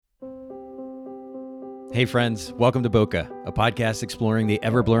Hey friends, welcome to Bokeh, a podcast exploring the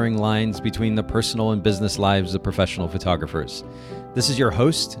ever-blurring lines between the personal and business lives of professional photographers. This is your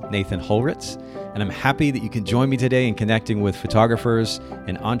host, Nathan Holritz, and I'm happy that you can join me today in connecting with photographers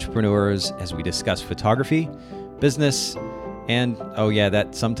and entrepreneurs as we discuss photography, business, and,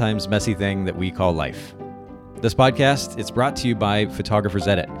 that sometimes messy thing that we call life. This podcast, it's brought to you by Photographers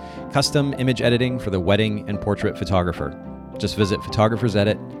Edit, custom image editing for the wedding and portrait photographer. Just visit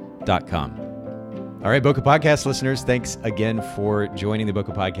photographersedit.com. All right, Bokeh Podcast listeners, thanks again for joining the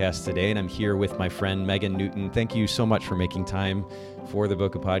Bokeh Podcast today. And I'm here with my friend, Megan Newton. Thank you so much for making time for the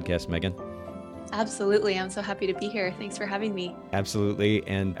Bokeh Podcast, Megan. Absolutely. I'm so happy to be here. Thanks for having me. Absolutely.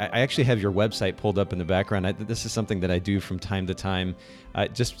 And I actually have your website pulled up in the background. This is something that I do from time to time,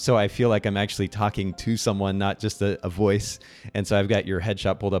 just so I feel like I'm actually talking to someone, not just a voice. And so I've got your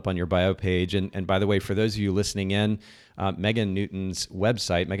headshot pulled up on your bio page. And by the way, for those of you listening in, Megan's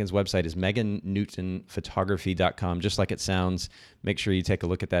website is megannewtonphotography.com, just like it sounds. Make sure you take a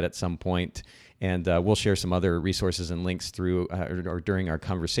look at that at some point. And we'll share some other resources and links through or during our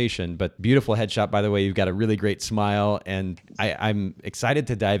conversation. But beautiful headshot, by the way. You've got a really great smile. And I'm excited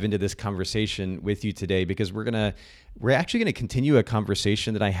to dive into this conversation with you today because we're actually going to continue a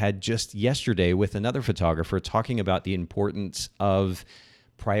conversation that I had just yesterday with another photographer talking about the importance of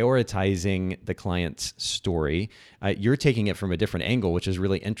prioritizing the client's story. You're taking it from a different angle, which is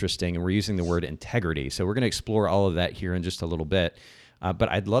really interesting. And we're using the word integrity. So we're going to explore all of that here in just a little bit.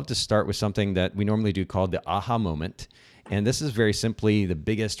 But I'd love to start with something that we normally do called the aha moment. And this is very simply the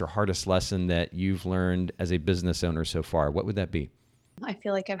biggest or hardest lesson that you've learned as a business owner so far. What would that be? I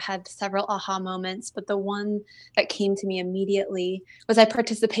feel like I've had several aha moments, but the one that came to me immediately was I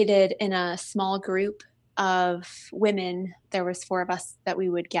participated in a small group of women. There was 4 of us that we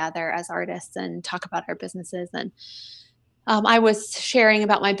would gather as artists and talk about our businesses. And I was sharing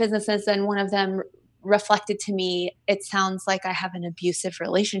about my businesses, and one of them reflected to me, "It sounds like I have an abusive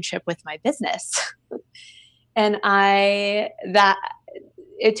relationship with my business." And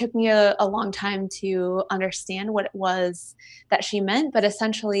it took me a long time to understand what it was that she meant. But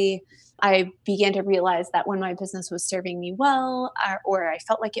essentially, I began to realize that when my business was serving me well, or I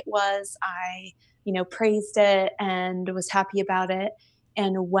felt like it was, I, praised it and was happy about it.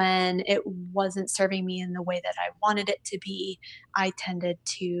 And when it wasn't serving me in the way that I wanted it to be, I tended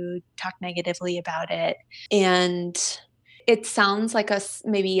to talk negatively about it. And it sounds like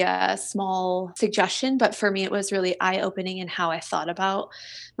maybe a small suggestion, but for me, it was really eye-opening in how I thought about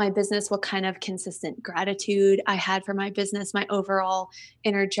my business, what kind of consistent gratitude I had for my business, my overall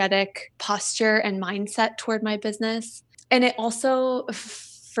energetic posture and mindset toward my business. And it also,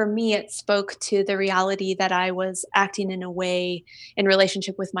 for me, it spoke to the reality that I was acting in a way in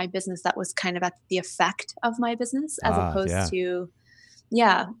relationship with my business that was kind of at the effect of my business, as opposed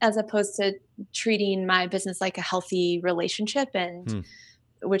to treating my business like a healthy relationship, and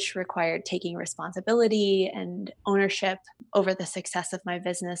which required taking responsibility and ownership over the success of my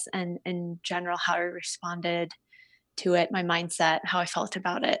business, and in general, how I responded to it, my mindset, how I felt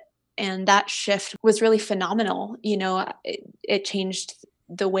about it. And that shift was really phenomenal. It changed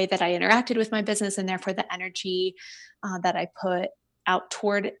the way that I interacted with my business, and therefore the energy that I put out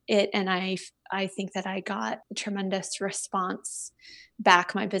toward it. And I think that I got a tremendous response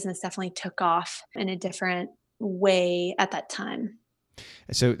back. My business definitely took off in a different way at that time.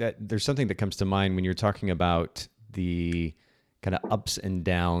 So there's something that comes to mind when you're talking about the kind of ups and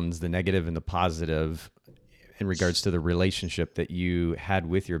downs, the negative and the positive in regards to the relationship that you had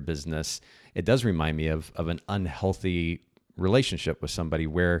with your business. It does remind me of an unhealthy relationship with somebody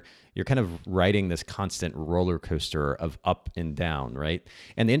where you're kind of riding this constant roller coaster of up and down, right?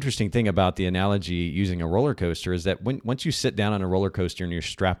 And the interesting thing about the analogy using a roller coaster is that once you sit down on a roller coaster and you're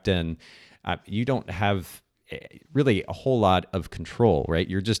strapped in, you don't have really a whole lot of control, right?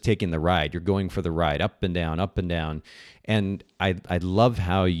 You're just taking the ride. You're going for the ride, up and down, up and down. And I love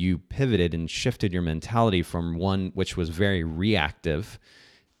how you pivoted and shifted your mentality from one which was very reactive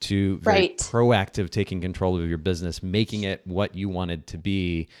to very proactive, taking control of your business, making it what you wanted to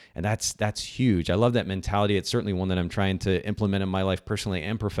be. And that's huge. I love that mentality. It's certainly one that I'm trying to implement in my life personally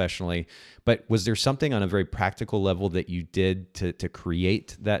and professionally. But was there something on a very practical level that you did to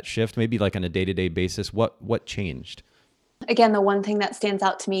create that shift, maybe like on a day-to-day basis? What changed? Again, the one thing that stands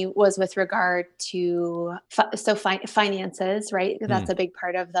out to me was with regard to finances, right? That's a big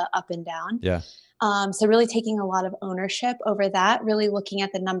part of the up and down. Yeah. So really taking a lot of ownership over that, really looking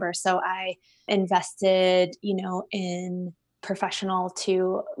at the numbers. So I invested, in professional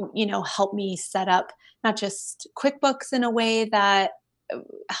to, help me set up not just QuickBooks in a way that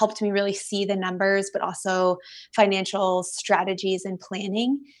helped me really see the numbers, but also financial strategies and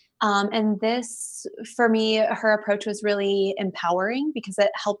planning And this, for me, her approach was really empowering because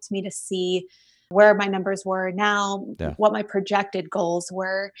it helped me to see where my numbers were now, Yeah. what my projected goals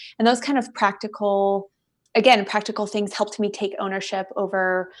were. And those kind of practical things helped me take ownership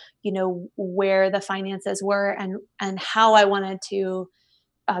over, where the finances were and how I wanted to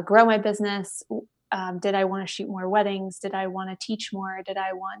grow my business. Did I want to shoot more weddings? Did I want to teach more? Did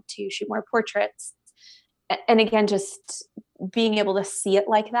I want to shoot more portraits? And again, just being able to see it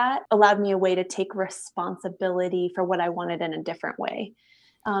like that allowed me a way to take responsibility for what I wanted in a different way.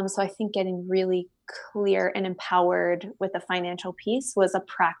 So I think getting really clear and empowered with the financial piece was a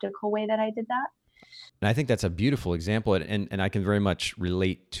practical way that I did that. And I think that's a beautiful example, and I can very much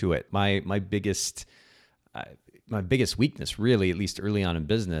relate to it. Uh, my biggest weakness, really, at least early on in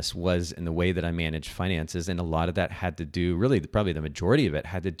business, was in the way that I managed finances, and a lot of that had to do, really, probably the majority of it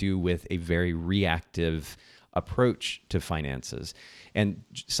had to do with a very reactive approach to finances, and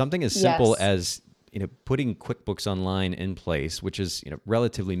something as simple Yes. as putting QuickBooks Online in place, which is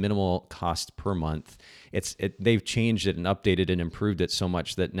relatively minimal cost per month. They've changed it and updated and improved it so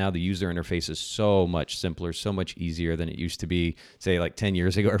much that now the user interface is so much simpler, so much easier than it used to be, say like 10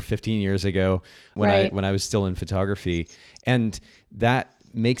 years ago or 15 years ago Right. when I was still in photography. And that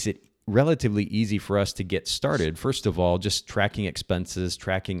makes it relatively easy for us to get started. First of all, just tracking expenses,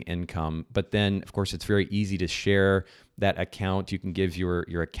 tracking income. But then, of course, it's very easy to share that account. You can give your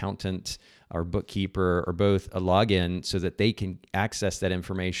accountant or bookkeeper or both a login so that they can access that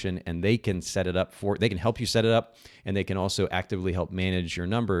information and they can they can help you set it up, and they can also actively help manage your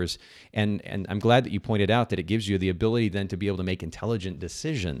numbers. And I'm glad that you pointed out that it gives you the ability then to be able to make intelligent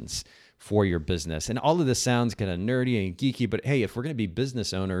decisions for your business. And all of this sounds kind of nerdy and geeky, but hey, if we're going to be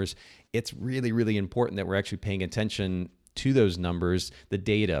business owners, it's really, really important that we're actually paying attention to those numbers, the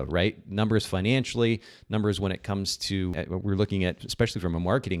data, right? Numbers financially, numbers when it comes to what we're looking at, especially from a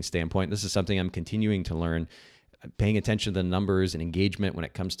marketing standpoint. This is something I'm continuing to learn, paying attention to the numbers and engagement when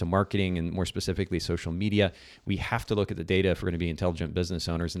it comes to marketing and more specifically social media. We have to look at the data if we're going to be intelligent business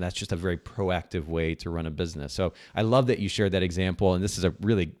owners, and that's just a very proactive way to run a business. So I love that you shared that example, and this is a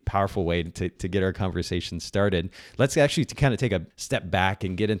really powerful way to get our conversation started. Let's actually kind of take a step back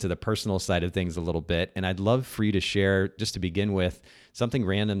and get into the personal side of things a little bit, and I'd love for you to share, just to begin with, something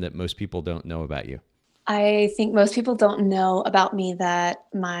random that most people don't know about you. I think most people don't know about me that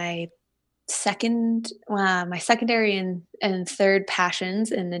my secondary and third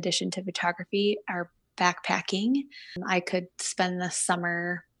passions, in addition to photography, are backpacking. I could spend the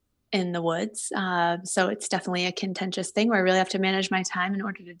summer in the woods. So it's definitely a contentious thing where I really have to manage my time in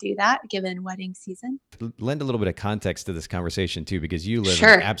order to do that, given wedding season. Lend a little bit of context to this conversation too, because you live in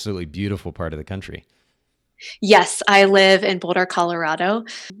an Sure. absolutely beautiful part of the country. Yes, I live in Boulder, Colorado.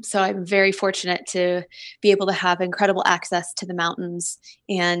 So I'm very fortunate to be able to have incredible access to the mountains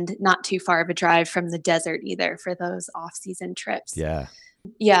and not too far of a drive from the desert either for those off-season trips. Yeah.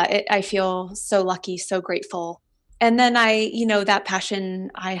 Yeah, I feel so lucky, so grateful. And then that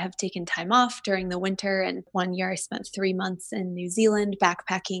passion, I have taken time off during the winter. And one year I spent 3 months in New Zealand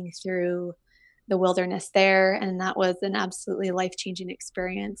backpacking through the wilderness there. And that was an absolutely life changing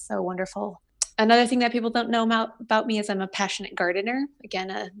experience. So wonderful. Another thing that people don't know about me is I'm a passionate gardener.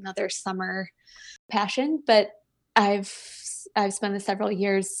 Again, another summer passion, but I've I've spent the several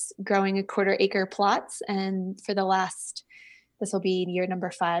years growing a quarter acre plots, and for the last this will be year number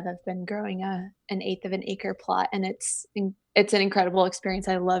 5. I've been growing an eighth of an acre plot, and it's an incredible experience.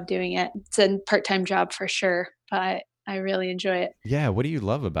 I love doing it. It's a part-time job for sure, but I really enjoy it. Yeah. What do you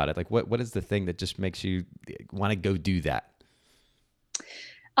love about it? Like, what is the thing that just makes you want to go do that?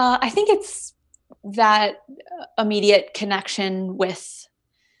 I think it's that immediate connection with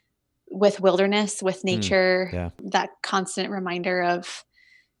wilderness, with Mm, nature, yeah. that constant reminder of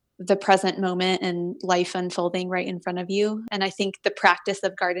the present moment and life unfolding right in front of you. And I think the practice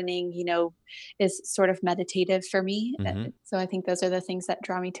of gardening, is sort of meditative for me. Hmm. So I think those are the things that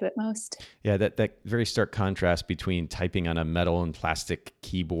draw me to it most. Yeah. That very stark contrast between typing on a metal and plastic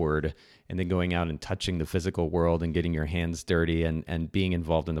keyboard and then going out and touching the physical world and getting your hands dirty and being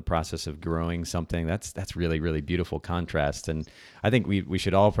involved in the process of growing something. That's really, really beautiful contrast. And I think we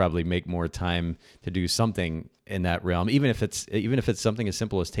should all probably make more time to do something in that realm, even if it's something as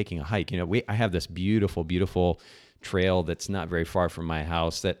simple as taking a hike. I have this beautiful, beautiful trail that's not very far from my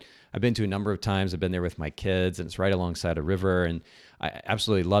house that I've been to a number of times. I've been there with my kids, and it's right alongside a river, and I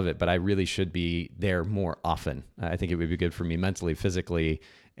absolutely love it, but I really should be there more often. I think it would be good for me mentally, physically,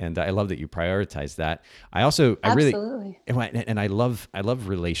 and I love that you prioritize that. I really, Absolutely. and I love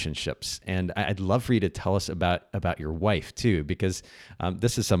relationships, and I'd love for you to tell us about your wife too, because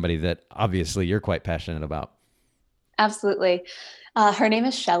this is somebody that obviously you're quite passionate about. Absolutely. Her name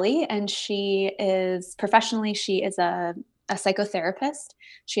is Shelly, and she is a psychotherapist.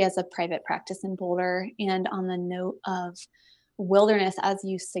 She has a private practice in Boulder. And on the note of wilderness, as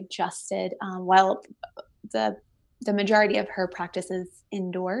you suggested, while the the majority of her practice is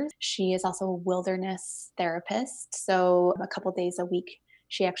indoors, she is also a wilderness therapist. So a couple days a week,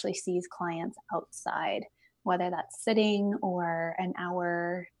 she actually sees clients outside, whether that's sitting or an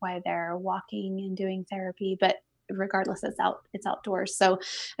hour while they're walking and doing therapy. But regardless, it's outdoors. So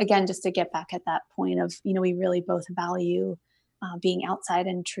again, just to get back at that point of, we really both value being outside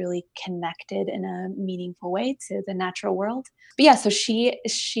and truly connected in a meaningful way to the natural world. But yeah, so she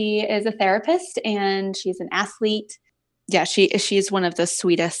is a therapist and she's an athlete. Yeah, she's one of the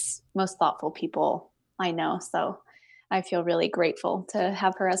sweetest, most thoughtful people I know. So I feel really grateful to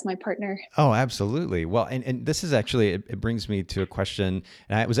have her as my partner. Oh, absolutely. Well, and this is actually, it brings me to a question.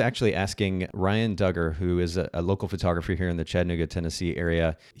 And I was actually asking Ryan Duggar, who is a local photographer here in the Chattanooga, Tennessee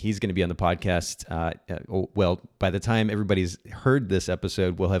area. He's going to be on the podcast. Well, by the time everybody's heard this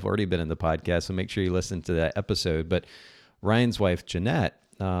episode, we'll have already been in the podcast. So make sure you listen to that episode. But Ryan's wife, Jeanette,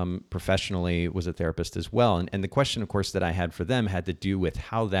 professionally was a therapist as well. And the question, of course, that I had for them had to do with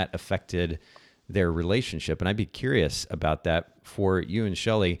how that affected their relationship. And I'd be curious about that for you and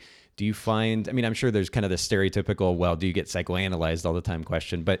Shelly. Do you find, I mean, I'm sure there's kind of the stereotypical, well, do you get psychoanalyzed all the time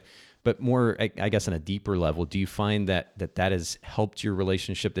question, but more, I guess, on a deeper level, do you find that has helped your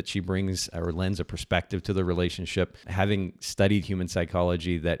relationship, that she brings or lends a perspective to the relationship, having studied human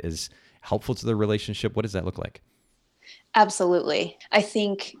psychology that is helpful to the relationship? What does that look like? Absolutely. I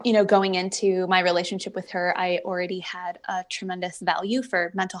think, going into my relationship with her, I already had a tremendous value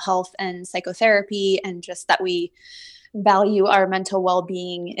for mental health and psychotherapy, and just that we value our mental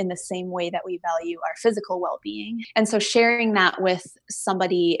well-being in the same way that we value our physical well-being. And so sharing that with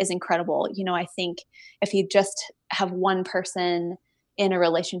somebody is incredible. I think if you just have one person in a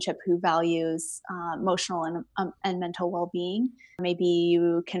relationship who values emotional and mental well-being, maybe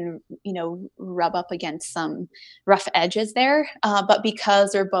you can rub up against some rough edges there, but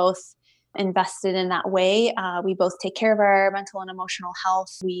because we're both invested in that way, we both take care of our mental and emotional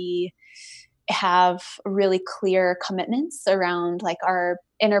health. We have really clear commitments around like our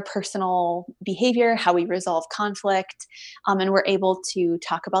interpersonal behavior, how we resolve conflict, and we're able to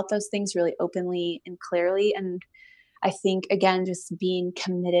talk about those things really openly and clearly. And I think, again, just being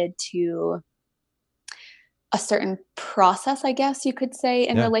committed to a certain process, I guess you could say,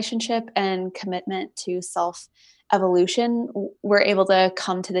 in relationship, and commitment to self evolution, we're able to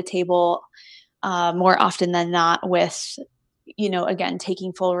come to the table more often than not with, again,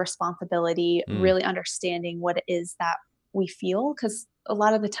 taking full responsibility, really understanding what it is that we feel. Because a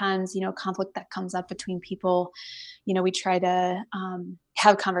lot of the times, conflict that comes up between people, we try to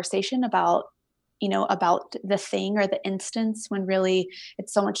have conversation about the thing or the instance, when really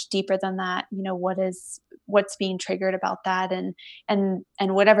it's so much deeper than that. What's being triggered about that, and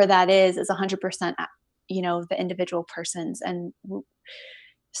whatever that is 100%, the individual person's. And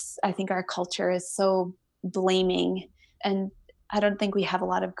I think our culture is so blaming, and I don't think we have a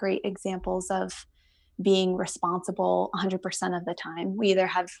lot of great examples of being responsible 100% of the time. We either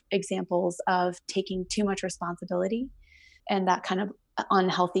have examples of taking too much responsibility and that kind of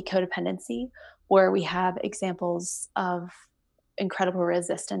unhealthy codependency, or we have examples of incredible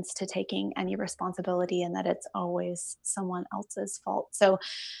resistance to taking any responsibility, and that it's always someone else's fault. So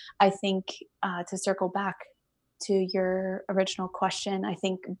I think, to circle back to your original question, I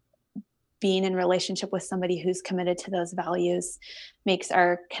think being in relationship with somebody who's committed to those values makes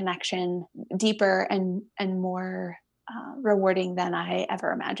our connection deeper and more rewarding than I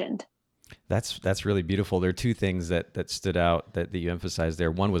ever imagined. That's really beautiful. There are two things that stood out that you emphasized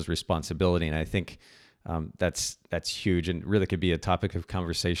there. One was responsibility, and I think that's huge, and really could be a topic of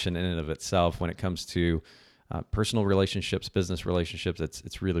conversation in and of itself when it comes to personal relationships, business relationships.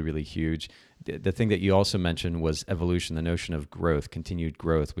 It's really, really huge. The thing that you also mentioned was evolution, the notion of growth, continued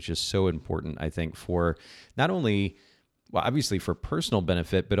growth, which is so important, I think, for not only, well, obviously for personal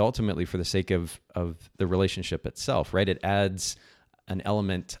benefit, but ultimately for the sake of the relationship itself, right? It adds an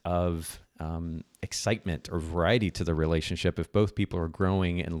element of excitement or variety to the relationship if both people are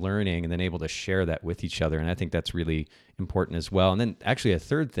growing and learning and then able to share that with each other. And I think that's really important as well. And then actually a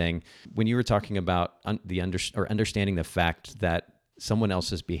third thing, when you were talking about understanding the fact that someone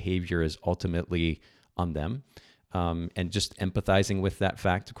else's behavior is ultimately on them, and just empathizing with that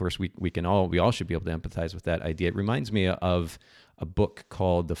fact. Of course, we all should be able to empathize with that idea. It reminds me of a book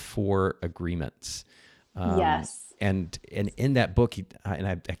called The Four Agreements Yes. And in that book, and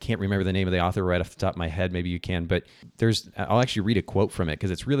I can't remember the name of the author right off the top of my head. Maybe you can, but I'll actually read a quote from it because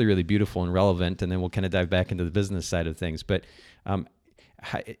it's really, really beautiful and relevant. And then we'll kind of dive back into the business side of things. But um,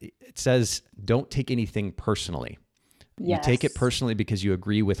 it says, don't take anything personally. You take it Yes. personally because you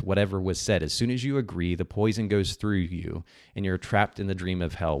agree with whatever was said. As soon as you agree, the poison goes through you and you're trapped in the dream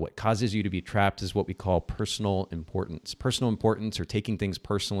of hell. What causes you to be trapped is what we call personal importance. Personal importance, or taking things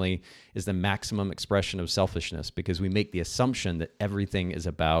personally, is the maximum expression of selfishness because we make the assumption that everything is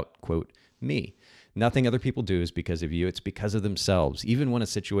about, quote, me. Nothing other people do is because of you. It's because of themselves. Even when a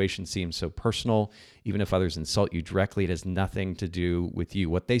situation seems so personal, even if others insult you directly, it has nothing to do with you.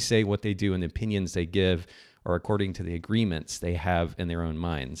 What they say, what they do, and the opinions they give or according to the agreements they have in their own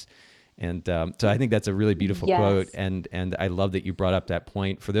minds. And so I think that's a really beautiful quote. Yes. And I love that you brought up that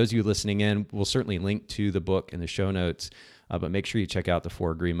point. For those of you listening in, we'll certainly link to the book in the show notes, but make sure you check out the 4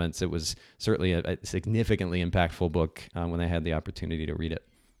 Agreements. It was certainly a significantly impactful book when I had the opportunity to read it.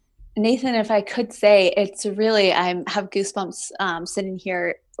 Nathan, if I could say, it's really, I have goosebumps sitting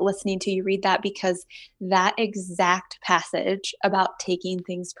here listening to you read that, because that exact passage about taking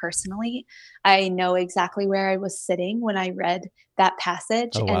things personally, I know exactly where I was sitting when I read that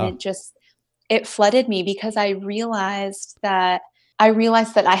passage. Oh, And wow. it flooded me because I realized that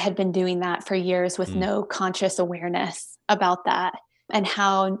I had been doing that for years with Mm. no conscious awareness about that. And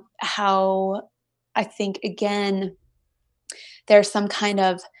how I think, again, there's some kind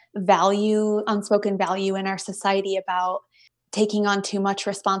of unspoken value in our society about taking on too much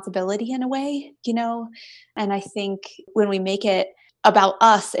responsibility in a way. And I think when we make it about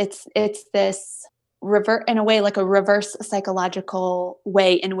us, it's this revert in a way, like a reverse psychological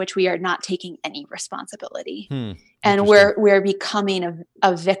way in which we are not taking any responsibility. And Interesting. we're becoming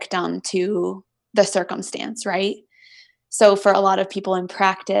a victim to the circumstance, right? So for a lot of people in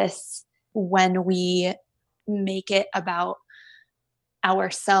practice, when we make it about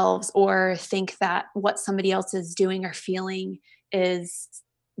ourselves or think that what somebody else is doing or feeling is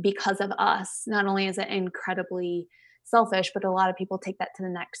because of us, not only is it incredibly selfish, but a lot of people take that to the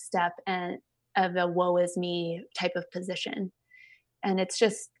next step and of a woe is me type of position. And it's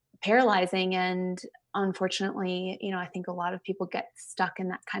just paralyzing. And unfortunately, I think a lot of people get stuck in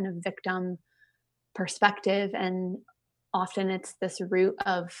that kind of victim perspective. And often it's this root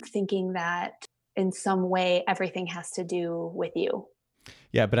of thinking that in some way everything has to do with you.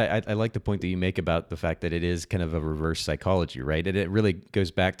 Yeah, but I like the point that you make about the fact that it is kind of a reverse psychology, right? And it really goes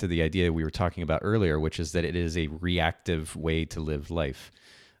back to the idea we were talking about earlier, which is that it is a reactive way to live life.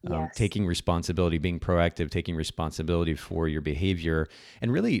 Yes. Taking responsibility, being proactive, taking responsibility for your behavior,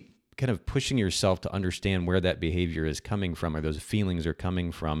 and really kind of pushing yourself to understand where that behavior is coming from or those feelings are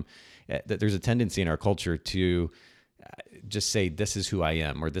coming from. That there's a tendency in our culture to just say, this is who I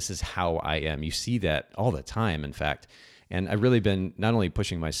am, or this is how I am. You see that all the time, in fact. And I've really been not only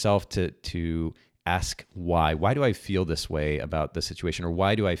pushing myself to ask why. Why do I feel this way about the situation? Or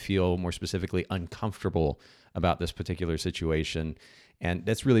why do I feel more specifically uncomfortable about this particular situation? And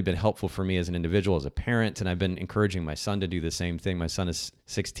that's really been helpful for me as an individual, as a parent. And I've been encouraging my son to do the same thing. My son is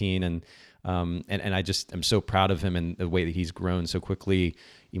 16, and I'm so proud of him and the way that he's grown so quickly,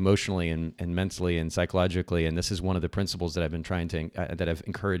 emotionally and mentally and psychologically. And this is one of the principles that I've been trying to, that I've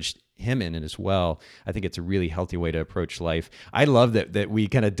encouraged him in as well. I think it's a really healthy way to approach life. I love that we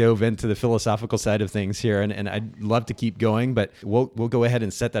kind of dove into the philosophical side of things here, and I'd love to keep going, but we'll go ahead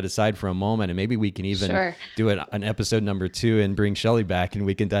and set that aside for a moment, and maybe we can even Sure. do an episode number 2 and bring Shelley back, and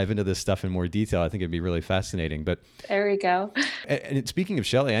we can dive into this stuff in more detail. I think it'd be really fascinating. But There we go. and speaking of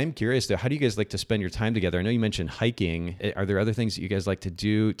Shelley, I'm curious though, how do you guys like to spend your time together? I know you mentioned hiking. Are there other things that you guys like to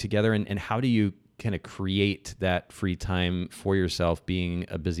do together, and how do you kind of create that free time for yourself being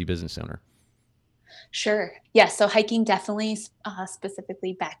a busy business owner? Sure. Yeah. So hiking, definitely,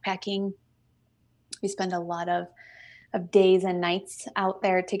 specifically backpacking. We spend a lot of days and nights out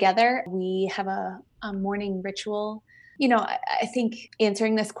there together. We have a morning ritual. I think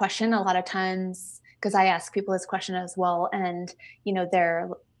answering this question a lot of times, because I ask people this question as well, and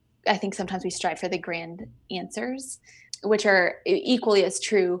I think sometimes we strive for the grand answers, which are equally as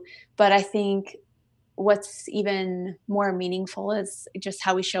true. But I think what's even more meaningful is just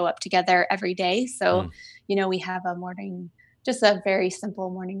how we show up together every day. So, Mm. we have just a very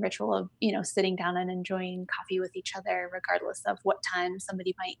simple morning ritual of, sitting down and enjoying coffee with each other, regardless of what time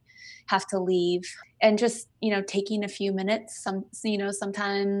somebody might have to leave. And just, taking a few minutes.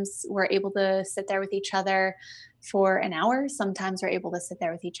 Sometimes we're able to sit there with each other for an hour. Sometimes we're able to sit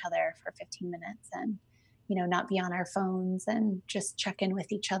there with each other for 15 minutes and not be on our phones and just check in with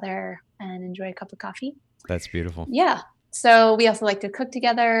each other and enjoy a cup of coffee. That's beautiful. Yeah. So we also like to cook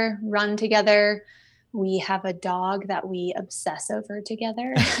together, run together. We have a dog that we obsess over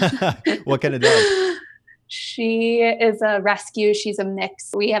together. What kind of dog? She is a rescue. She's a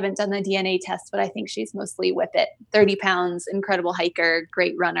mix. We haven't done the DNA test, but I think she's mostly Whippet. 30 pounds, incredible hiker,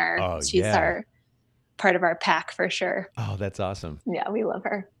 great runner. Oh She's yeah. our part of our pack for sure. Oh, that's awesome. Yeah, we love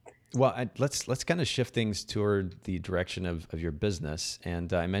her. Well, let's kind of shift things toward the direction of your business.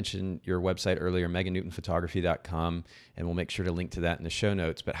 And I mentioned your website earlier, megannewtonphotography.com, and we'll make sure to link to that in the show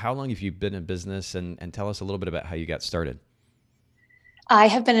notes. But how long have you been in business, and tell us a little bit about how you got started? I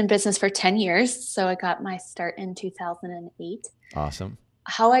have been in business for 10 years, so I got my start in 2008. Awesome.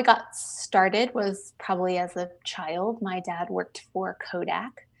 How I got started was probably as a child. My dad worked for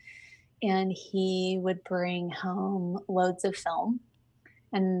Kodak, and he would bring home loads of film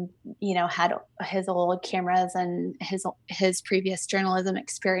and had his old cameras and his previous journalism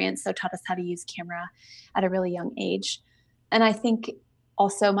experience, so taught us how to use camera at a really young age. And I think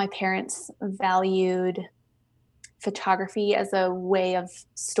also my parents valued photography as a way of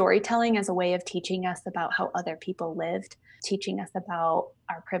storytelling, as a way of teaching us about how other people lived, teaching us about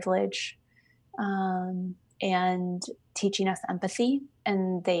our privilege, and teaching us empathy.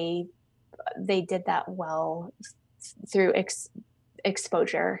 And they did that well through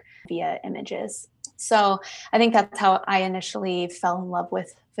exposure via images. So I think that's how I initially fell in love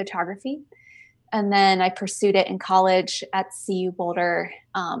with photography. And then I pursued it in college at CU Boulder.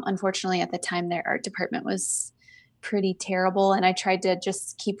 Unfortunately, at the time, their art department was pretty terrible, and I tried to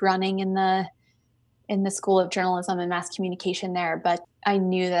just keep running in the School of Journalism and Mass Communication there. But I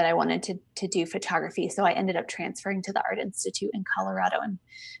knew that I wanted to do photography, so I ended up transferring to the Art Institute in Colorado and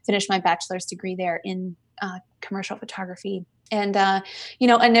finished my bachelor's degree there in commercial photography. And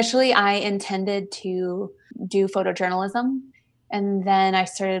initially I intended to do photojournalism. And then I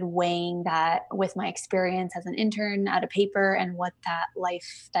started weighing that with my experience as an intern at a paper and what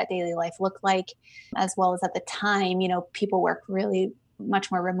that daily life looked like, as well as at the time, people work really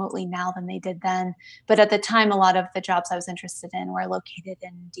much more remotely now than they did then. But at the time, a lot of the jobs I was interested in were located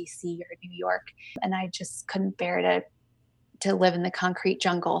in DC or New York. And I just couldn't bear to live in the concrete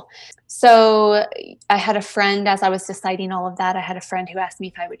jungle. So I had a friend, as I was deciding all of that, I had a friend who asked me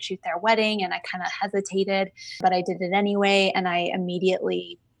if I would shoot their wedding, and I kind of hesitated, but I did it anyway. And I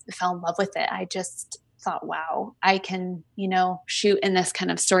immediately fell in love with it. I just thought, wow, I can, shoot in this kind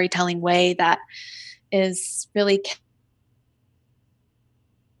of storytelling way that is really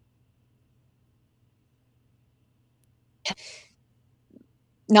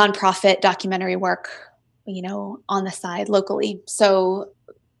nonprofit documentary work, on the side locally. So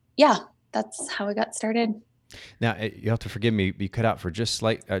yeah, that's how I got started. Now, you have to forgive me. You cut out for just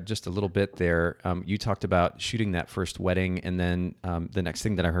a little bit there. You talked about shooting that first wedding, and then the next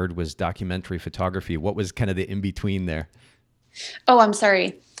thing that I heard was documentary photography. What was kind of the in between there? Oh, I'm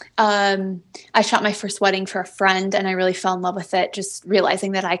sorry. I shot my first wedding for a friend, and I really fell in love with it. Just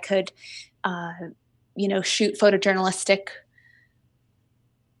realizing that I could, shoot with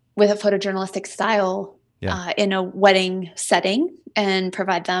a photojournalistic style in a wedding setting and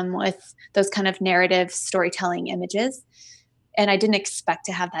provide them with those kind of narrative storytelling images. And I didn't expect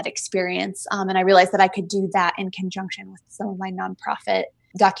to have that experience. And I realized that I could do that in conjunction with some of my nonprofit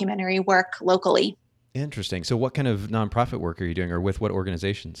documentary work locally. Interesting. So what kind of nonprofit work are you doing, or with what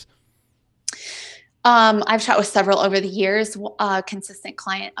organizations? I've shot with several over the years. A consistent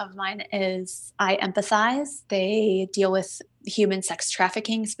client of mine is I Empathize. They deal with human sex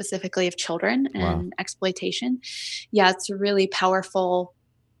trafficking, specifically of children, and exploitation. Yeah, it's a really powerful,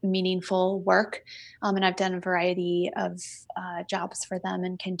 meaningful work. And I've done a variety of jobs for them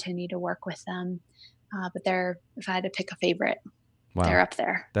and continue to work with them. But if I had to pick a favorite, they're up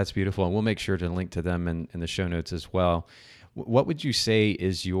there. That's beautiful. And we'll make sure to link to them in the show notes as well. What would you say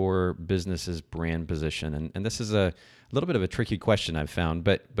is your business's brand position? And this is a little bit of a tricky question I've found,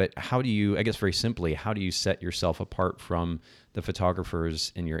 but how do you, I guess very simply, how do you set yourself apart from the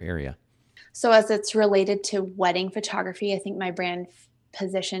photographers in your area? So as it's related to wedding photography, I think my brand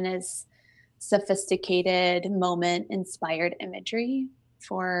position is sophisticated, moment-inspired imagery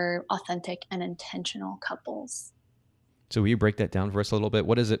for authentic and intentional couples. So will you break that down for us a little bit?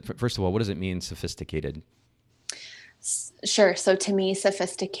 What is it? First of all, what does it mean, sophisticated? Sure. So to me,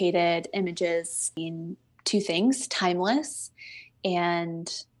 sophisticated images mean two things: timeless and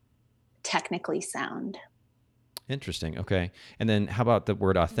technically sound. Interesting. Okay. And then how about the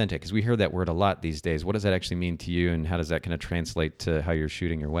word authentic? Because we hear that word a lot these days. What does that actually mean to you, and how does that kind of translate to how you're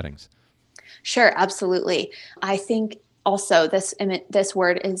shooting your weddings? Sure, absolutely. I think also this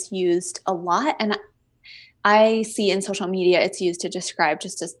word is used a lot, and I see in social media it's used to describe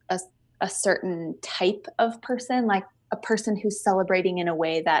just a certain type of person. Like a person who's celebrating in a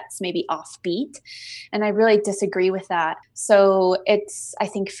way that's maybe offbeat. And I really disagree with that. So I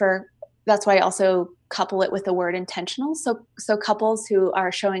think that's why I also couple it with the word intentional. So couples who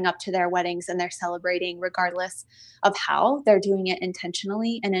are showing up to their weddings and they're celebrating regardless of how, they're doing it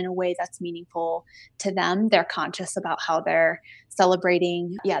intentionally and in a way that's meaningful to them. They're conscious about how they're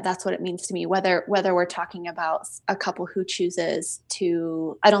celebrating. Yeah, that's what it means to me. Whether we're talking about a couple who chooses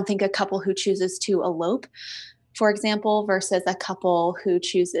to, I don't think a couple who chooses to elope, for example, versus a couple who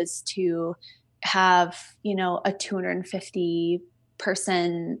chooses to have, a 250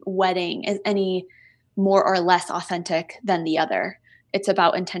 person wedding is any more or less authentic than the other. It's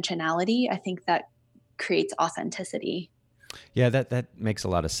about intentionality. I think that creates authenticity. Yeah, that makes a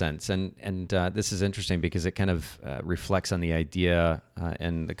lot of sense, and this is interesting because it kind of reflects on the idea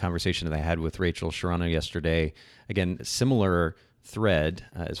and the conversation that I had with Rachel Sharano yesterday. Again, similar thread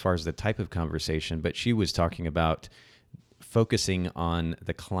as far as the type of conversation, but she was talking about focusing on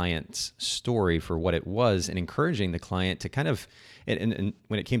the client's story for what it was and encouraging the client to kind of, and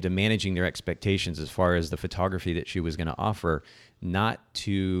when it came to managing their expectations as far as the photography that she was going to offer, not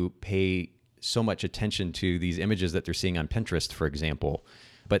to pay so much attention to these images that they're seeing on Pinterest, for example,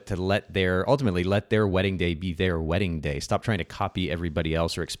 but to ultimately let their wedding day be their wedding day. Stop trying to copy everybody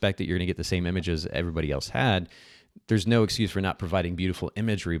else or expect that you're going to get the same images everybody else had. There's no excuse for not providing beautiful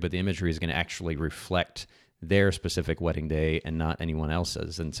imagery, but the imagery is going to actually reflect their specific wedding day and not anyone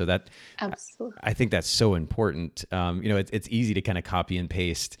else's. And so that, absolutely, I think that's so important. It's easy to kind of copy and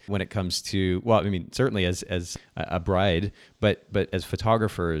paste when it comes to, well, I mean, certainly as a bride, but as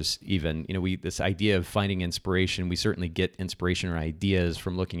photographers, even, this idea of finding inspiration, we certainly get inspiration or ideas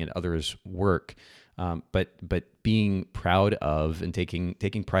from looking at others' work. But being proud of and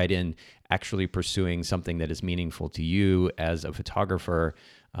taking pride in actually pursuing something that is meaningful to you as a photographer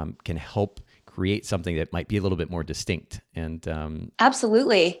can help create something that might be a little bit more distinct. And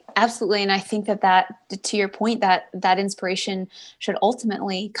absolutely. And I think that to your point, that inspiration should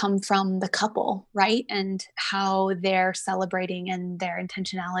ultimately come from the couple, right? And how they're celebrating and their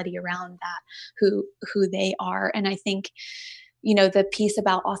intentionality around that, who they are. And I think, the piece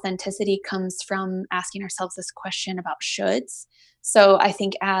about authenticity comes from asking ourselves this question about shoulds. So I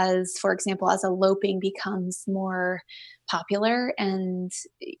think for example, as eloping becomes more popular and,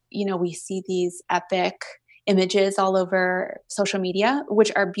 we see these epic images all over social media,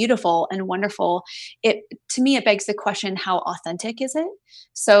 which are beautiful and wonderful. To me, it begs the question, how authentic is it?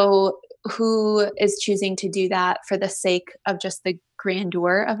 So who is choosing to do that for the sake of just the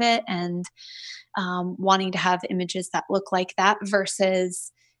grandeur of it and wanting to have images that look like that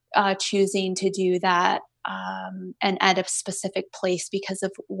versus choosing to do that and at a specific place because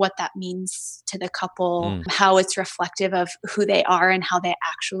of what that means to the couple, how it's reflective of who they are and how they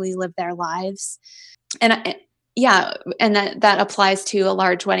actually live their lives. And and that applies to a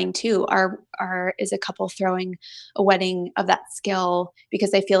large wedding too. Is a couple throwing a wedding of that scale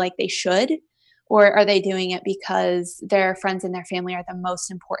because they feel like they should, or are they doing it because their friends and their family are the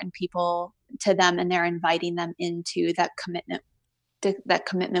most important people to them and they're inviting them into that commitment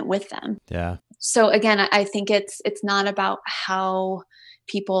with them? Yeah. So again, I think it's not about how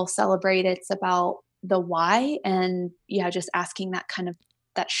people celebrate. It's about the why, and just asking that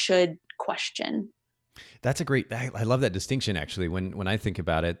should question. That's I love that distinction actually. When I think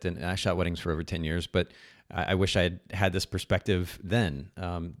about it, and I shot weddings for over 10 years, but I wish I had this perspective then.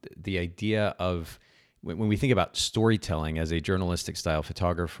 The idea of when we think about storytelling as a journalistic style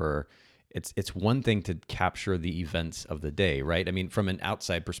photographer, it's one thing to capture the events of the day, right? I mean, from an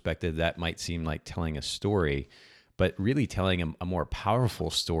outside perspective, that might seem like telling a story, but really telling a more powerful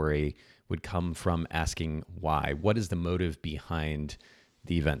story would come from asking why. What is the motive behind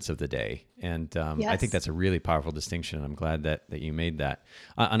the events of the day? And yes. I think that's a really powerful distinction. And I'm glad that you made that.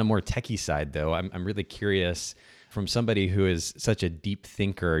 On a more techie side, though, I'm really curious, from somebody who is such a deep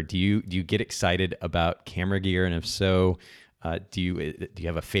thinker, do you get excited about camera gear? And if so, do you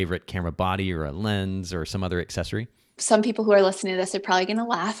have a favorite camera body or a lens or some other accessory? Some people who are listening to this are probably going to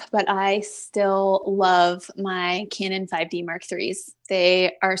laugh, but I still love my Canon 5D Mark IIIs.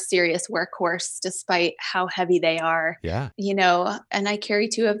 They are a serious workhorse despite how heavy they are. Yeah. And I carry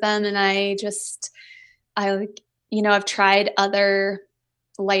two of them, and I've tried other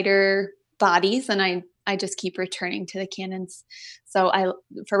lighter bodies, and I just keep returning to the Canons. So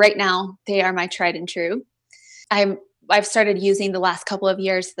for right now, they are my tried and true. I've started using the last couple of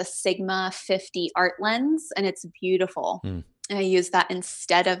years the Sigma 50 art lens, and it's beautiful. And I use that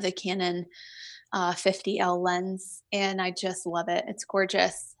instead of the Canon 50L lens, and I just love it. It's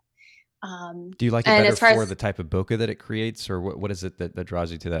gorgeous. Do you like it better for the type of bokeh that it creates, or what is it that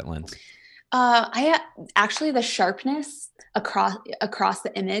draws you to that lens? Actually, the sharpness across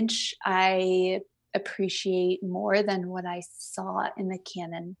the image, I appreciate more than what I saw in the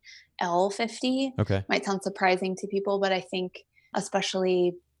Canon L50. Okay. Might sound surprising to people, but I think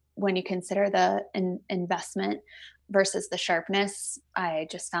especially when you consider the investment versus the sharpness, I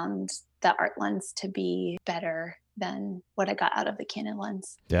just found the art lens to be better than what I got out of the Canon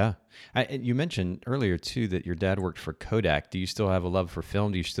lens. Yeah. And you mentioned earlier too that your dad worked for Kodak. Do you still have a love for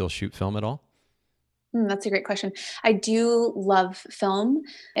film? Do you still shoot film at all? That's a great question. I do love film.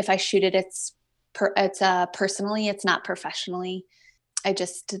 If I shoot it, it's personally, it's not professionally. I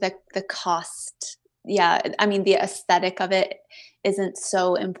just the cost. Yeah, I mean the aesthetic of it isn't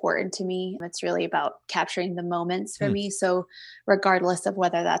so important to me. It's really about capturing the moments for Hmm. me. So regardless of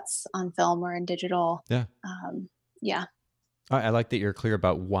whether that's on film or in digital, Yeah. yeah. I like that you're clear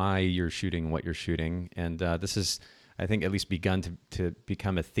about why you're shooting what you're shooting. And this is, I think, at least begun to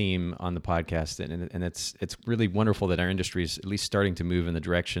become a theme on the podcast. And it's really wonderful that our industry is at least starting to move in the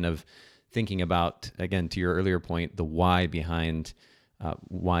direction of thinking about, again, to your earlier point, the why behind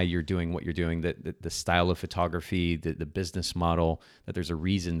why you're doing what you're doing, the style of photography, the business model, that there's a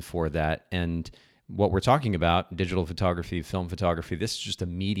reason for that. And what we're talking about, digital photography, film photography, this is just a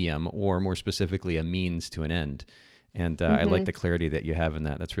medium, or more specifically, a means to an end. And I like Hmm. the clarity that you have in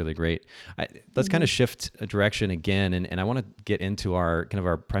that. That's really great. Let's kind Hmm. of shift a direction again, and I want to get into our kind of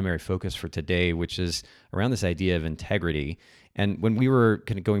our primary focus for today, which is around this idea of integrity. And when we were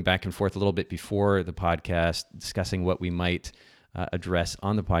kind of going back and forth a little bit before the podcast, discussing what we might address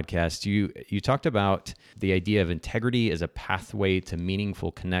on the podcast, you talked about the idea of integrity as a pathway to meaningful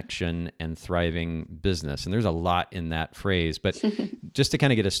connection and thriving business. And there's a lot in that phrase, but just to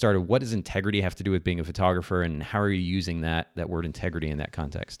kind of get us started, what does integrity have to do with being a photographer, and how are you using that word integrity in that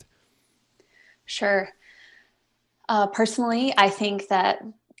context? Sure. Personally, I think that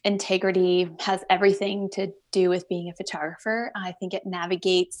integrity has everything to do with being a photographer. I think it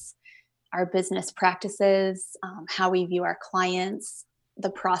navigates our business practices, how we view our clients, the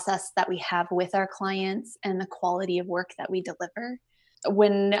process that we have with our clients, and the quality of work that we deliver.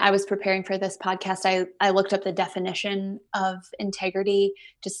 When I was preparing for this podcast, I looked up the definition of integrity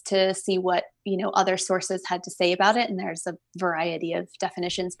just to see what other sources had to say about it, and there's a variety of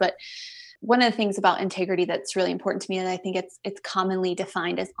definitions. But one of the things about integrity that's really important to me, and I think it's commonly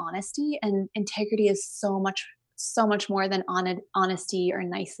defined as honesty, and integrity is so much more than honesty or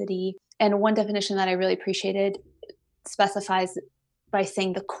nicety. And one definition that I really appreciated specifies by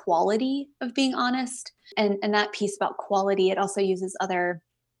saying the quality of being honest. And that piece about quality, it also uses other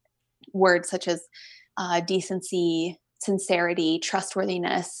words such as decency, sincerity,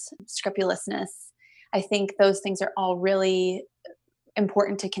 trustworthiness, scrupulousness. I think those things are all really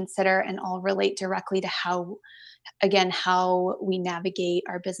important to consider and all relate directly to how we navigate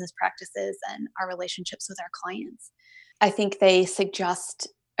our business practices and our relationships with our clients. I think they suggest,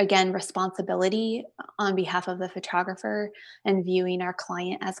 again, responsibility on behalf of the photographer and viewing our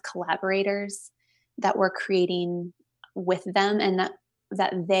client as collaborators that we're creating with them, and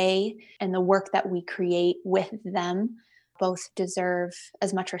that they and the work that we create with them both deserve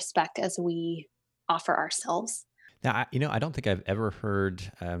as much respect as we offer ourselves. Now, I don't think I've ever heard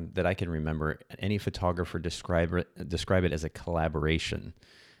that I can remember any photographer describe it as a collaboration.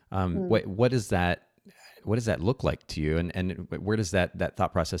 Mm. What does that look like to you, and where does that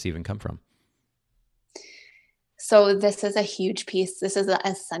thought process even come from? So this is a huge piece. This is an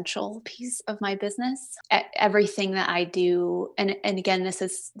essential piece of my business. Everything that I do, and again,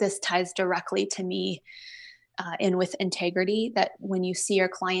 this ties directly to me in with integrity. That when you see your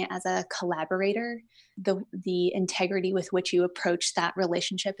client as a collaborator, the integrity with which you approach that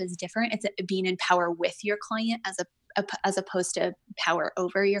relationship is different. It's being in power with your client as opposed to power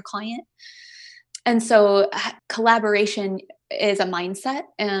over your client. And so collaboration is a mindset.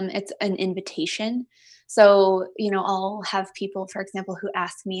 It's an invitation. So, I'll have people, for example, who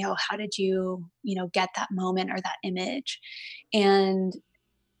ask me, "Oh, how did you get that moment or that image?" And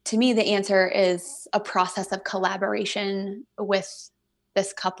to me, the answer is a process of collaboration with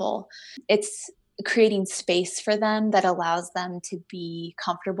this couple. It's creating space for them that allows them to be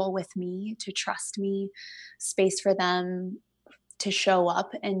comfortable with me, to trust me, space for them to show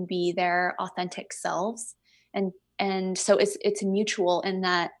up and be their authentic selves. And so it's mutual in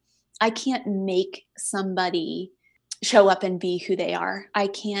that I can't make somebody show up and be who they are. I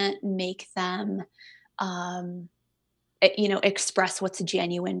can't make them um express what's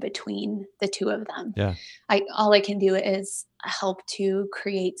genuine between the two of them. Yeah. I All I can do is help to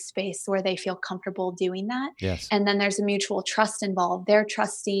create space where they feel comfortable doing that. Yes. And then there's a mutual trust involved. They're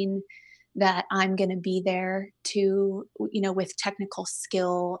trusting that I'm going to be there to, with technical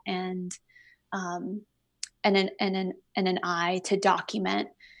skill and um, and an eye to document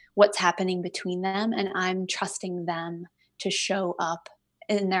what's happening between them, and I'm trusting them to show up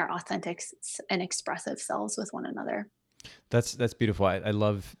in their authentic and expressive selves with one another. That's beautiful. I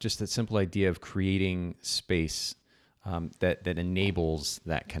love just the simple idea of creating space that enables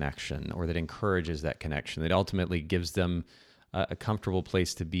that connection, or that encourages that connection, that ultimately gives them a comfortable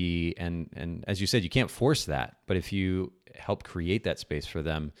place to be. And as you said, you can't force that, but if you help create that space for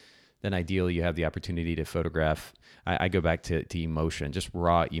them, then ideally you have the opportunity to photograph. I go back to emotion. Just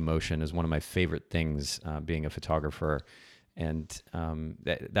raw emotion is one of my favorite things, being a photographer. And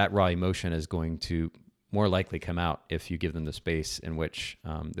that raw emotion is going to more likely come out if you give them the space in which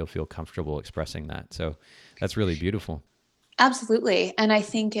they'll feel comfortable expressing that. So that's really beautiful. Absolutely. And I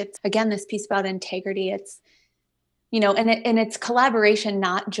think it's, again, this piece about integrity. It's, and it's collaboration,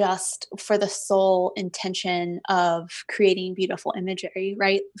 not just for the sole intention of creating beautiful imagery,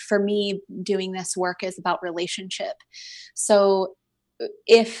 right? For me, doing this work is about relationship. So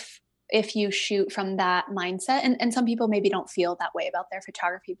if you shoot from that mindset, and some people maybe don't feel that way about their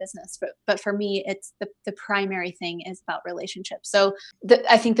photography business, but for me, it's the primary thing is about relationships. So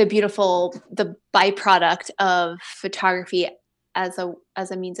I think the byproduct of photography as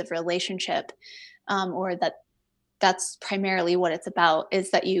a means of relationship, or that's primarily what it's about,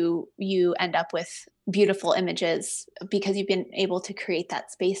 is that you end up with beautiful images because you've been able to create that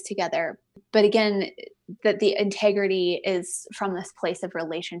space together. But again, that the integrity is from this place of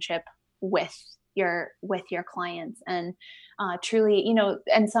relationship with your clients, and truly,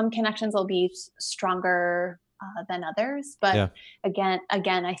 and some connections will be stronger than others, but Yeah. again,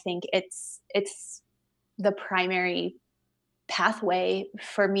 I think it's the primary pathway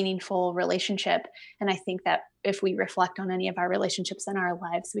for meaningful relationship. And I think that if we reflect on any of our relationships in our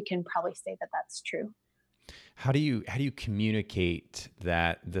lives, we can probably say that that's true. How do you communicate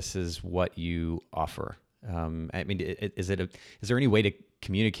that this is what you offer? I mean, is there any way to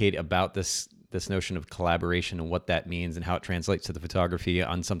communicate about this notion of collaboration and what that means and how it translates to the photography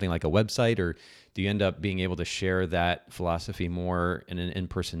on something like a website, or do you end up being able to share that philosophy more in an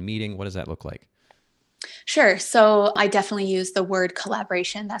in-person meeting? What does that look like? Sure. So I definitely use the word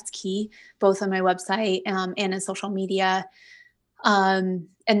collaboration. That's key, both on my website and in social media. And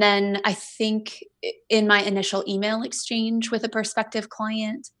then I think in my initial email exchange with a prospective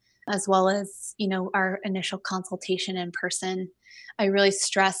client, as well as, our initial consultation in person, I really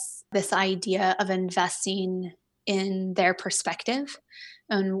stress this idea of investing in their perspective.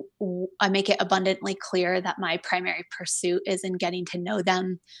 And I make it abundantly clear that my primary pursuit is in getting to know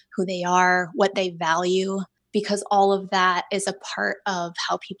them, who they are, what they value, because all of that is a part of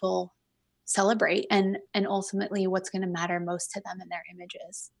how people celebrate, and ultimately what's going to matter most to them in their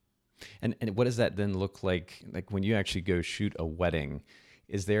images. And what does that then look like? Like when you actually go shoot a wedding,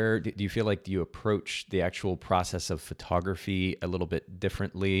 do you feel like you approach the actual process of photography a little bit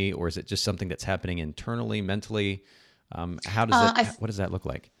differently, or is it just something that's happening internally, mentally? What does that look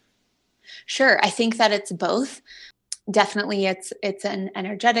like? Sure, I think that it's both. Definitely, it's an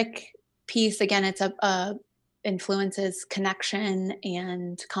energetic piece. Again, it's a influences connection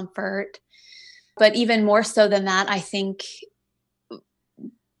and comfort. But even more so than that, I think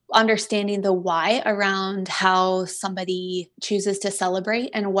understanding the why around how somebody chooses to celebrate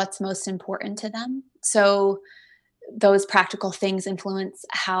and what's most important to them. So those practical things influence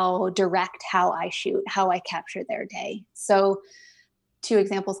how I shoot, how I capture their day. So two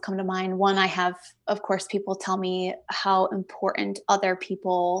examples come to mind. One, I have, of course, people tell me how important other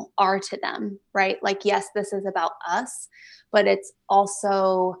people are to them, right? Like, yes, this is about us, but it's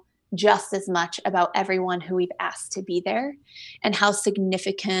also just as much about everyone who we've asked to be there, and how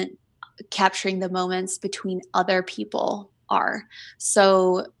significant capturing the moments between other people are.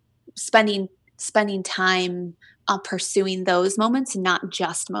 So spending time pursuing those moments, not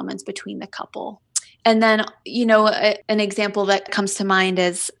just moments between the couple. And then, an example that comes to mind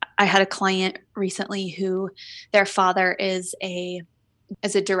is I had a client recently who their father is a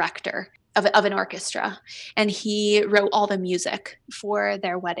director of an orchestra, and he wrote all the music for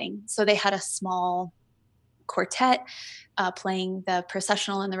their wedding. So they had a small quartet playing the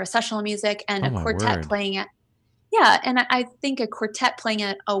processional and the recessional music, and Oh a my quartet word. playing yeah, and I think a quartet playing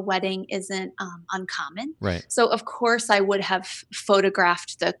at a wedding isn't uncommon. Right. So of course I would have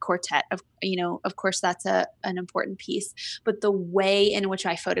photographed the quartet. Of course that's an important piece, but the way in which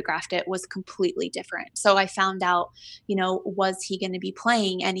I photographed it was completely different. So I found out, was he going to be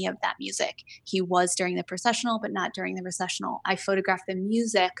playing any of that music? He was during the processional, but not during the recessional. I photographed the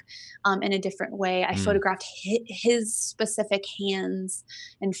music in a different way. I Mm. photographed his specific hands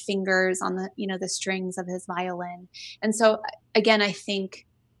and fingers on the strings of his violin. And so again, I think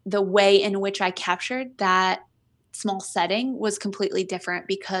the way in which I captured that small setting was completely different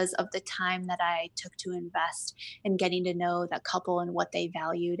because of the time that I took to invest in getting to know that couple and what they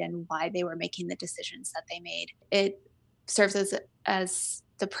valued and why they were making the decisions that they made. It serves as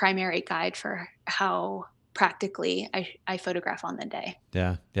the primary guide for how practically I photograph on the day.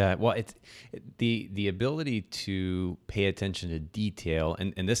 Yeah, yeah. Well, the ability to pay attention to detail,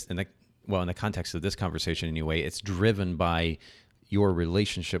 and this, in the context of this conversation anyway, it's driven by your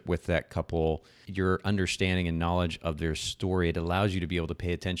relationship with that couple, your understanding and knowledge of their story. It allows you to be able to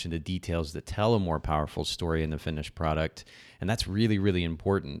pay attention to details that tell a more powerful story in the finished product, and that's really, really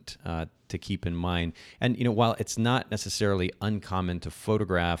important to keep in mind. And while it's not necessarily uncommon to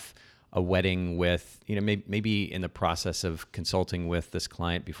photograph a wedding with, maybe in the process of consulting with this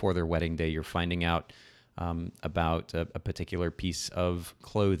client before their wedding day, you're finding out about a particular piece of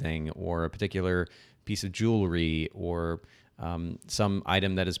clothing or a particular piece of jewelry or some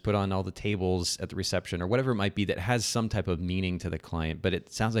item that is put on all the tables at the reception or whatever it might be that has some type of meaning to the client. But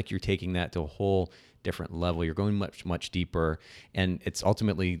it sounds like you're taking that to a whole different level. You're going much, much deeper. And it's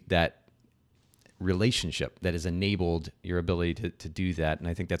ultimately that relationship that has enabled your ability to do that. And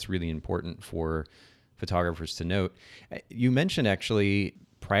I think that's really important for photographers to note. You mentioned actually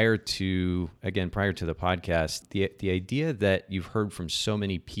prior to the podcast, the idea that you've heard from so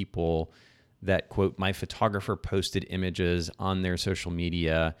many people that, quote, my photographer posted images on their social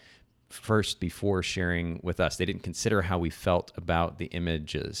media first before sharing with us. They didn't consider how we felt about the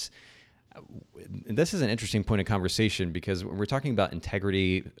images. This is an interesting point of conversation because we're talking about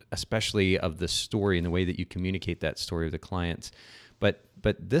integrity, especially of the story and the way that you communicate that story with the clients.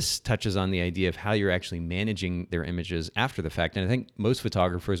 But this touches on the idea of how you're actually managing their images after the fact. And I think most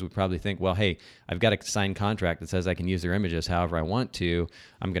photographers would probably think, well, hey, I've got a signed contract that says I can use their images however I want to.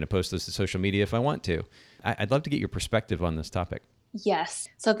 I'm going to post those to social media if I want to. I'd love to get your perspective on this topic. Yes.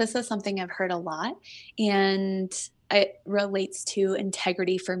 So this is something I've heard a lot, and it relates to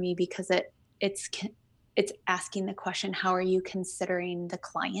integrity for me because it's asking the question, how are you considering the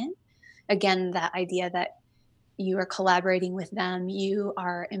client? Again, that idea that you are collaborating with them, you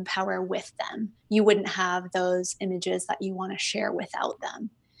are in power with them. You wouldn't have those images that you want to share without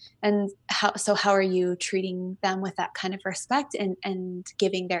them. And how are you treating them with that kind of respect and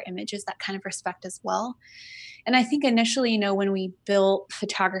giving their images that kind of respect as well? And I think initially, when we built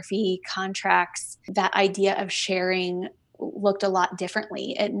photography contracts, that idea of sharing looked a lot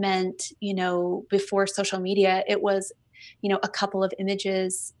differently. It meant, before social media, it was, a couple of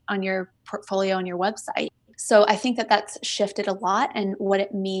images on your portfolio on your website. So I think that that's shifted a lot, and what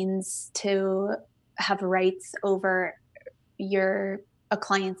it means to have rights over a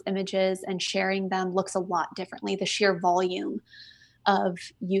client's images and sharing them looks a lot differently. The sheer volume of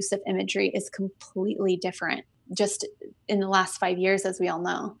use of imagery is completely different just in the last 5 years, as we all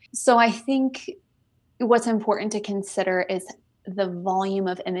know. So I think what's important to consider is the volume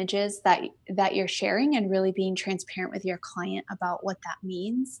of images that you're sharing and really being transparent with your client about what that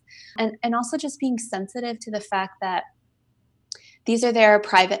means. And also just being sensitive to the fact that these are their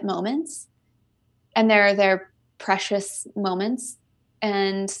private moments and they're their precious moments.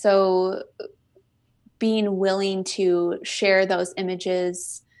 And so being willing to share those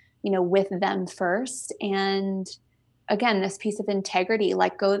images, with them first. And again, this piece of integrity,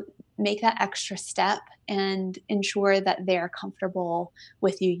 like go make that extra step and ensure that they're comfortable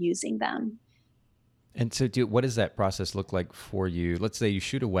with you using them. And so what does that process look like for you? Let's say you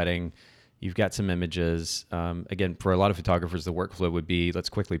shoot a wedding, you've got some images. Again, for a lot of photographers, the workflow would be, let's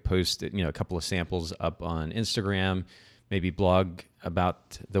quickly post, a couple of samples up on Instagram, maybe blog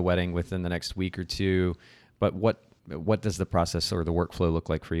about the wedding within the next week or two. But what does the process or the workflow look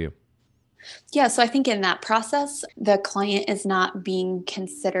like for you? Yeah, so I think in that process, the client is not being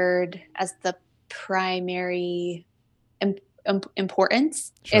considered as the primary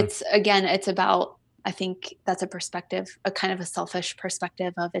importance. Sure. It's about, I think that's a perspective, a kind of a selfish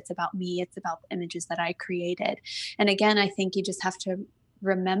perspective of it's about me, it's about the images that I created. And again, I think you just have to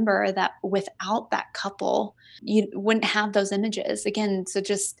remember that without that couple, you wouldn't have those images. Again, so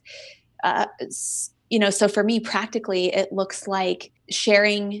just so for me, practically, it looks like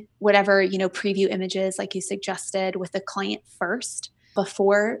sharing whatever, preview images like you suggested with the client first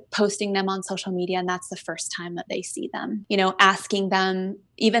before posting them on social media. And that's the first time that they see them, asking them,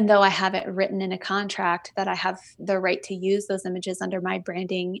 even though I have it written in a contract that I have the right to use those images under my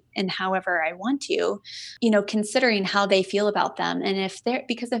branding and however I want to, considering how they feel about them. And if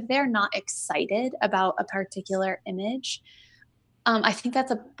they're not excited about a particular image, I think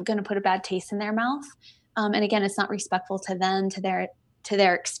that's going to put a bad taste in their mouth. And again, it's not respectful to them, to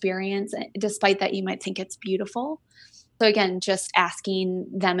their experience, despite that you might think it's beautiful. So again, just asking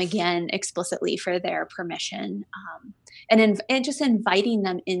them again explicitly for their permission, and just inviting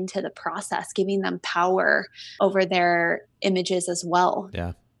them into the process, giving them power over their images as well.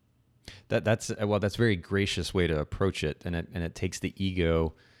 Yeah. That's well, that's a very gracious way to approach it, and it takes the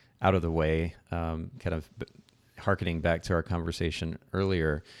ego out of the way. Kind of harkening back to our conversation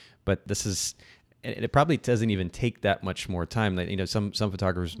earlier, but this is. It probably doesn't even take that much more time. That, you know, some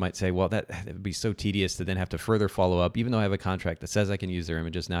photographers might say, well, that would be so tedious to then have to further follow up, even though I have a contract that says I can use their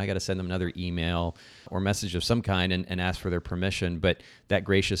images. Now I got to send them another email or message of some kind and ask for their permission. But that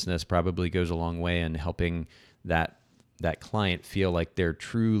graciousness probably goes a long way in helping that client feel like they're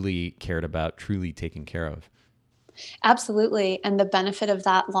truly cared about, truly taken care of. Absolutely. And the benefit of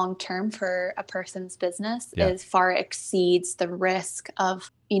that long term for a person's business Yeah. is far exceeds the risk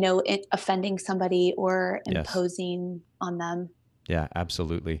of, it offending somebody or Yes. imposing on them. Yeah,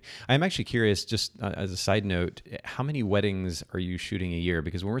 absolutely. I'm actually curious, just as a side note, how many weddings are you shooting a year?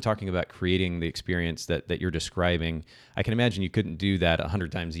 Because when we're talking about creating the experience that you're describing, I can imagine you couldn't do that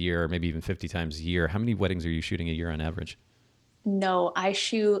 100 times a year or maybe even 50 times a year. How many weddings are you shooting a year on average? No, I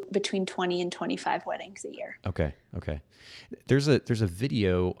shoot between 20 and 25 weddings a year. Okay. Okay. There's a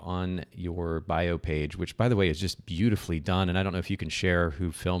video on your bio page, which by the way is just beautifully done. And I don't know if you can share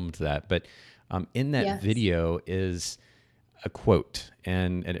who filmed that, but in that Yes. video is a quote,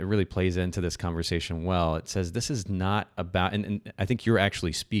 and it really plays into this conversation well. It says, "This is not about," and I think you're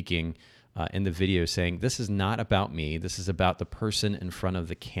actually speaking in the video saying, "This is not about me. This is about the person in front of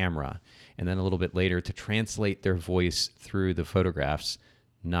the camera." And then a little bit later, to translate their voice through the photographs,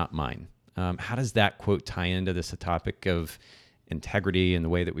 not mine. How does that quote tie into this topic of integrity and the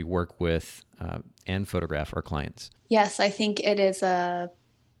way that we work with and photograph our clients? Yes, I think it is a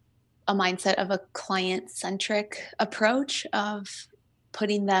mindset of a client-centric approach of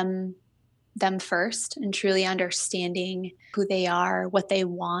putting them first and truly understanding who they are, what they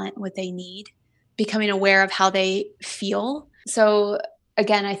want, what they need, becoming aware of how they feel. So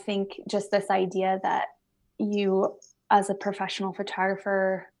again, I think just this idea that you as a professional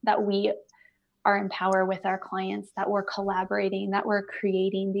photographer, that we are in power with our clients, that we're collaborating, that we're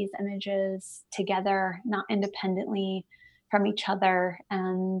creating these images together, not independently from each other,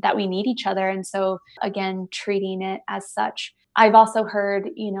 and that we need each other. And so, again, treating it as such. I've also heard,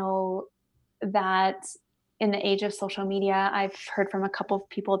 that in the age of social media, I've heard from a couple of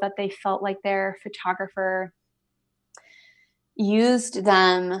people that they felt like their photographer used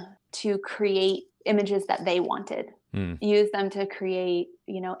them to create images that they wanted, Hmm. use them to create,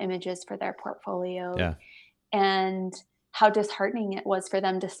 images for their portfolio, Yeah. and how disheartening it was for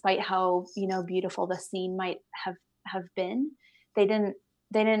them despite how, beautiful the scene might have been. They didn't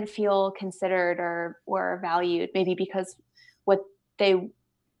they didn't feel considered or valued, maybe because what they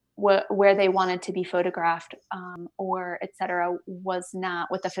where they wanted to be photographed, or etc., was not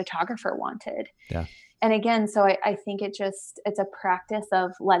what the photographer wanted. Yeah. And again, so I think it's a practice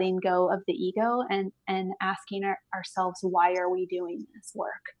of letting go of the ego and asking ourselves, why are we doing this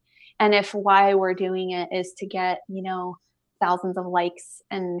work? And if why we're doing it is to get, thousands of likes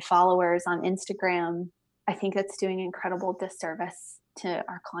and followers on Instagram, I think that's doing incredible disservice to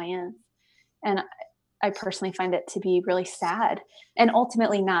our clients. And I personally find it to be really sad and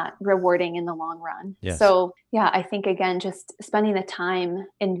ultimately not rewarding in the long run. Yes. So, yeah, I think again, just spending the time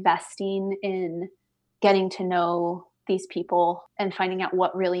investing in getting to know these people and finding out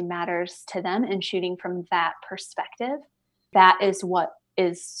what really matters to them and shooting from that perspective, that is what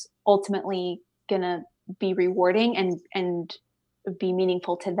is ultimately going to be rewarding and be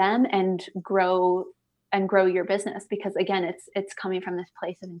meaningful to them and grow your business, because again, it's coming from this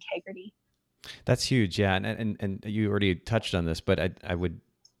place of integrity. That's huge. Yeah. And you already touched on this, but I would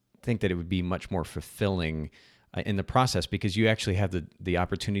think that it would be much more fulfilling in the process because you actually have the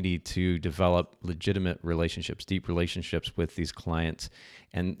opportunity to develop legitimate relationships, deep relationships with these clients.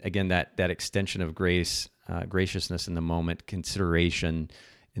 And again, that extension of grace, graciousness in the moment, consideration,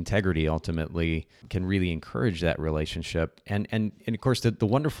 integrity ultimately can really encourage that relationship. And of course, the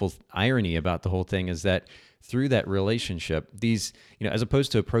wonderful irony about the whole thing is that through that relationship, these, as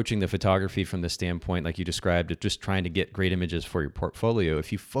opposed to approaching the photography from the standpoint, like you described, of just trying to get great images for your portfolio,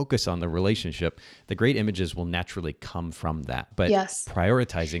 if you focus on the relationship, the great images will naturally come from that. But Yes.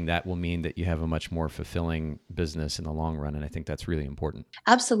 prioritizing that will mean that you have a much more fulfilling business in the long run. And I think that's really important.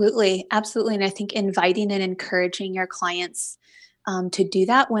 Absolutely, absolutely, and I think inviting and encouraging your clients, to do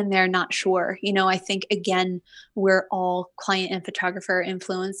that when they're not sure. I think again, we're all client and photographer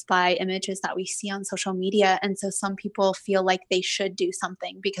influenced by images that we see on social media, and so some people feel like they should do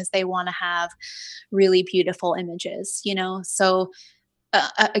something because they wanna have really beautiful images. So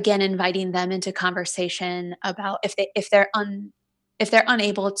again, inviting them into conversation about if they're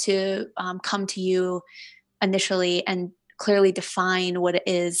unable to come to you initially and clearly define what it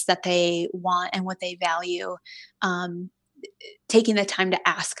is that they want and what they value. Um, Taking the time to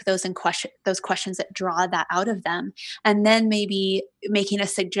ask those questions that draw that out of them, and then maybe making a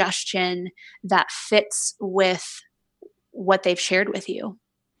suggestion that fits with what they've shared with you.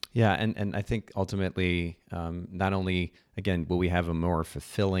 Yeah, and I think ultimately, not only again will we have a more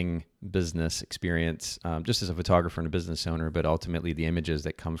fulfilling business experience, just as a photographer and a business owner, but ultimately the images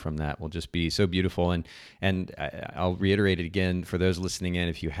that come from that will just be so beautiful. And I'll reiterate it again for those listening in: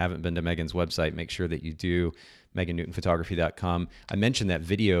 if you haven't been to Megan's website, make sure that you do. MeganNewtonPhotography.com. I mentioned that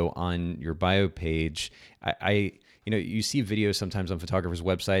video on your bio page. I you see videos sometimes on photographers'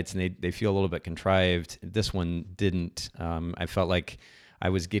 websites, and they feel a little bit contrived. This one didn't. I felt like I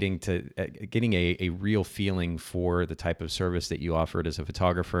was getting a real feeling for the type of service that you offered as a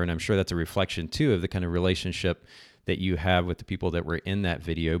photographer. And I'm sure that's a reflection too of the kind of relationship that you have with the people that were in that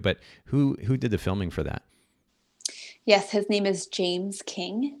video. But who did the filming for that? Yes, his name is James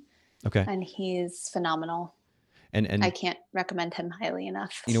King, Okay. and he's phenomenal. I And can't recommend him highly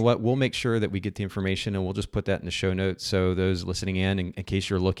enough. you know what? We'll make sure that we get the information, and we'll just put that in the show notes. So those listening in case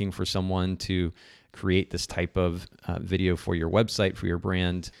you're looking for someone to create this type of video for your website, for your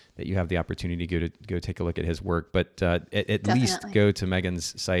brand, that you have the opportunity to go take a look at his work. But at least Definitely. go to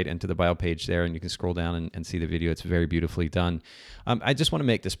Megan's site and to the bio page there, and you can scroll down and see the video. It's very beautifully done. I just want to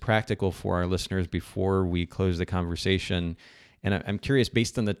make this practical for our listeners before we close the conversation. And I'm curious,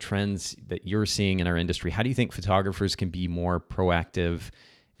 based on the trends that you're seeing in our industry, how do you think photographers can be more proactive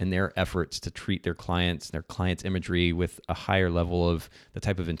in their efforts to treat their clients' imagery with a higher level of the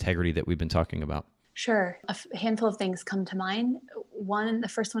type of integrity that we've been talking about? Sure. A handful of things come to mind. The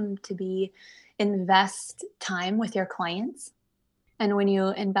first one to be invest time with your clients. And when you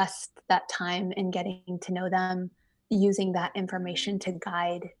invest that time in getting to know them, using that information to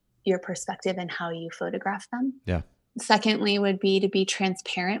guide your perspective and how you photograph them. Yeah. Secondly, would be to be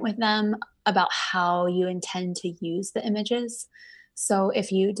transparent with them about how you intend to use the images. So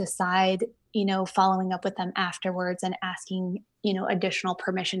if you decide, following up with them afterwards and asking, additional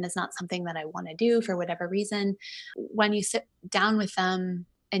permission is not something that I want to do for whatever reason, when you sit down with them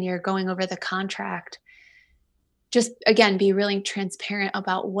and you're going over the contract, just again, be really transparent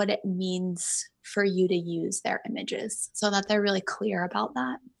about what it means for you to use their images so that they're really clear about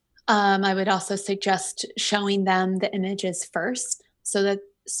that. I would also suggest showing them the images first so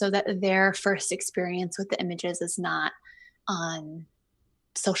that their first experience with the images is not on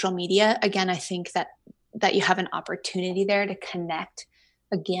social media. Again, I think that you have an opportunity there to connect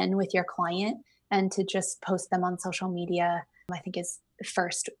again with your client, and to just post them on social media, I think is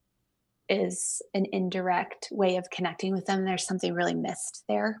an indirect way of connecting with them. There's something really missed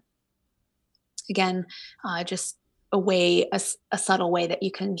there. Again, just a subtle way that you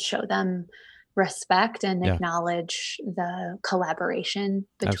can show them respect and Yeah, acknowledge the collaboration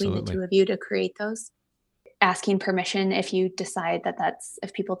between the absolutely. two of you to create those. Asking permission if people decide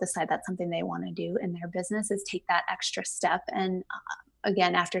that's something they want to do in their business, is take that extra step, and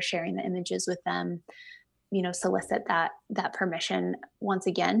again, after sharing the images with them, solicit that permission once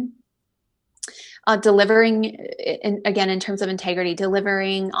again. Delivering, again, in terms of integrity,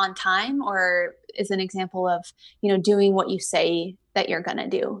 delivering on time, or is an example of doing what you say that you're going to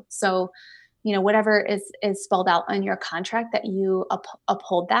do. So whatever is spelled out in your contract, that you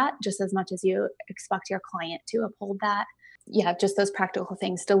uphold that just as much as you expect your client to uphold that. Yeah, just those practical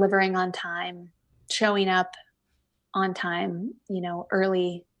things: delivering on time, showing up on time,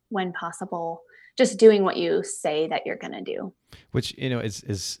 early when possible, just doing what you say that you're going to do. Which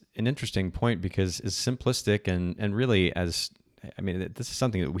is an interesting point, because it's simplistic and really, this is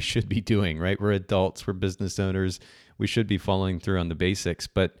something that we should be doing, right? We're adults, we're business owners, we should be following through on the basics,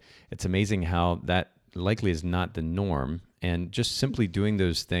 but it's amazing how that likely is not the norm. And just simply doing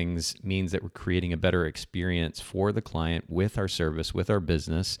those things means that we're creating a better experience for the client with our service, with our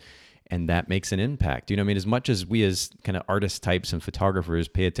business, and that makes an impact. As much as we as kind of artist types and photographers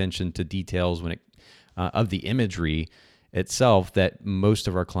pay attention to details of the imagery itself that most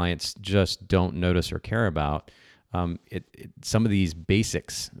of our clients just don't notice or care about. Some of these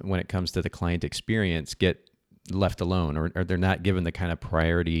basics when it comes to the client experience get left alone, or they're not given the kind of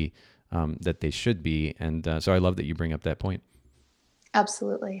priority that they should be. And so I love that you bring up that point.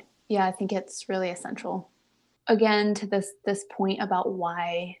 Absolutely. Yeah, I think it's really essential. Again, to this point about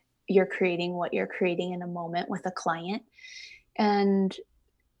why you're creating what you're creating in a moment with a client. And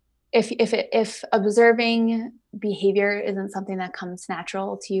if observing behavior isn't something that comes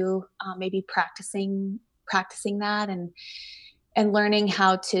natural to you, maybe practicing that, and and learning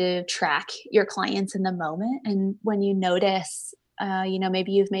how to track your clients in the moment. And when you notice,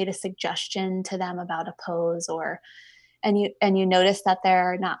 maybe you've made a suggestion to them about a pose, or and you notice that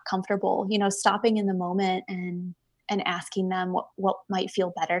they're not comfortable, stopping in the moment and asking them what might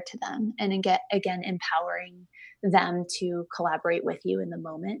feel better to them, and again empowering them to collaborate with you in the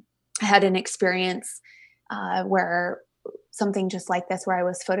moment. I had an experience where something just like this, where I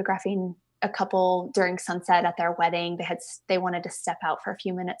was photographing a couple during sunset at their wedding. They wanted to step out for a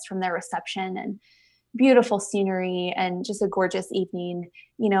few minutes from their reception, and beautiful scenery and just a gorgeous evening,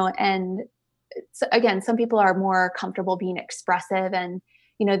 and so again, some people are more comfortable being expressive, and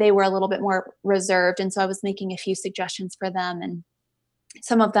they were a little bit more reserved, and so I was making a few suggestions for them, and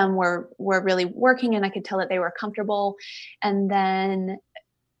some of them were really working, and I could tell that they were comfortable. And then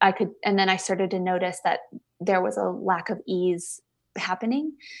I started to notice that there was a lack of ease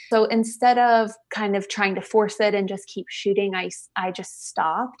happening. So instead of kind of trying to force it and just keep shooting, I just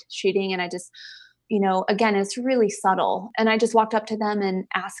stopped shooting, and I just, again, it's really subtle. And I just walked up to them and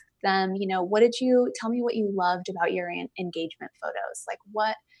asked them, tell me what you loved about your engagement photos? Like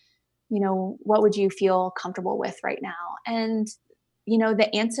what would you feel comfortable with right now? And the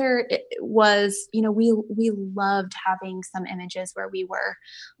answer was, we loved having some images where we were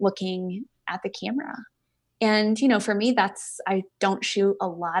looking at the camera. And, for me, I don't shoot a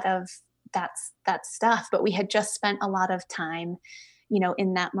lot of that stuff, but we had just spent a lot of time,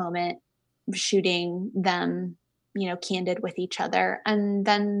 in that moment shooting them, candid with each other. And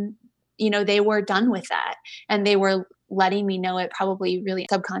then, they were done with that, and they were letting me know it, probably really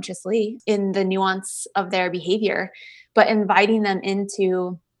subconsciously, in the nuance of their behavior, but inviting them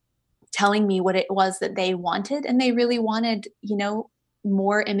into telling me what it was that they wanted. And they really wanted,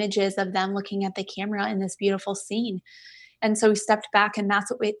 more images of them looking at the camera in this beautiful scene. And so we stepped back, and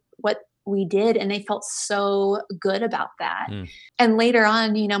that's what we did. And they felt so good about that. And later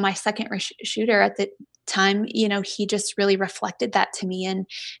on, my second shooter at the time, he just really reflected that to me. And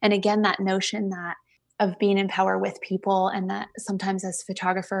again, that notion that of being in power with people, and that sometimes as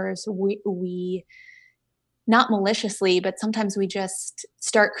photographers, we not maliciously, but sometimes we just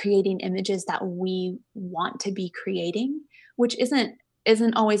start creating images that we want to be creating, which isn't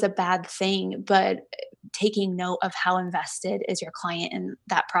always a bad thing, but taking note of how invested is your client in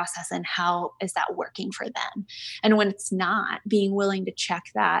that process, and how is that working for them. And when it's not, being willing to check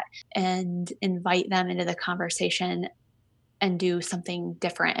that and invite them into the conversation and do something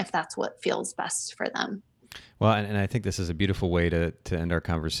different if that's what feels best for them. Well, and I think this is a beautiful way to end our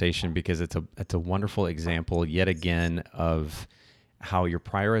conversation, because it's a wonderful example yet again of how you're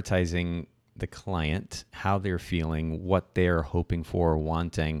prioritizing the client, how they're feeling, what they're hoping for or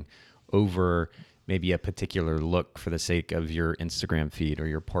wanting, over maybe a particular look for the sake of your Instagram feed or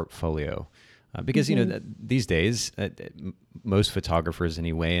your portfolio. Because, these days, most photographers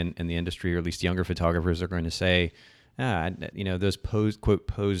anyway in the industry, or at least younger photographers, are going to say, those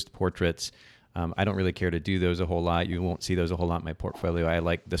posed portraits, I don't really care to do those a whole lot. You won't see those a whole lot in my portfolio. I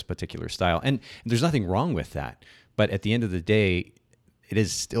like this particular style. And there's nothing wrong with that. But at the end of the day, it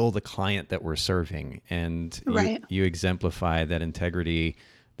is still the client that we're serving. And Right. you exemplify that integrity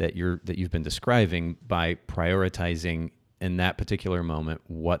that you've been describing by prioritizing in that particular moment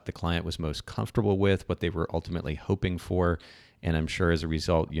what the client was most comfortable with, what they were ultimately hoping for. And I'm sure as a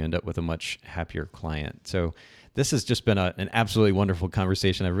result, you end up with a much happier client. So this has just been an absolutely wonderful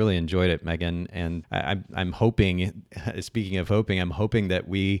conversation. I really enjoyed it, Megan. And I'm hoping, speaking of hoping, I'm hoping that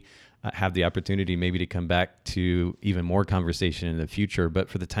we have the opportunity maybe to come back to even more conversation in the future. But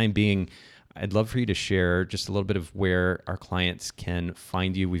for the time being, I'd love for you to share just a little bit of where our clients can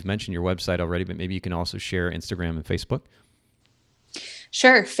find you. We've mentioned your website already, but maybe you can also share Instagram and Facebook.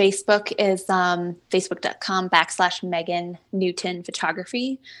 Sure. Facebook is facebook.com/Megan Newton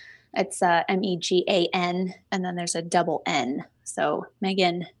Photography. It's MEGAN, and then there's a double N. So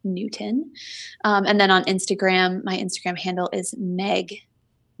Megan Newton. And then on Instagram, my Instagram handle is Meg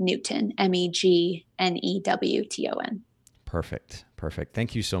Newton, MEGNEWTON. Perfect.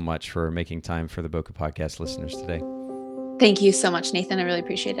 Thank you so much for making time for the Bokeh Podcast listeners today. Thank you so much, Nathan. I really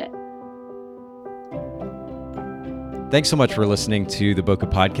appreciate it. Thanks so much for listening to the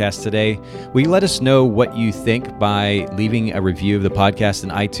Bokeh Podcast today. Will you let us know what you think by leaving a review of the podcast in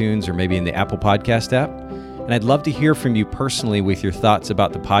iTunes or maybe in the Apple Podcast app? And I'd love to hear from you personally with your thoughts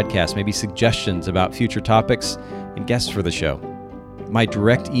about the podcast, maybe suggestions about future topics and guests for the show. My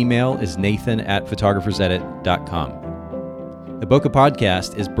direct email is nathan@photographersedit.com. The Bokeh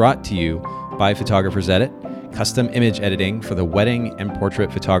Podcast is brought to you by Photographers Edit, custom image editing for the wedding and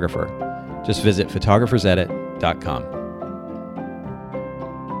portrait photographer. Just visit photographersedit.com.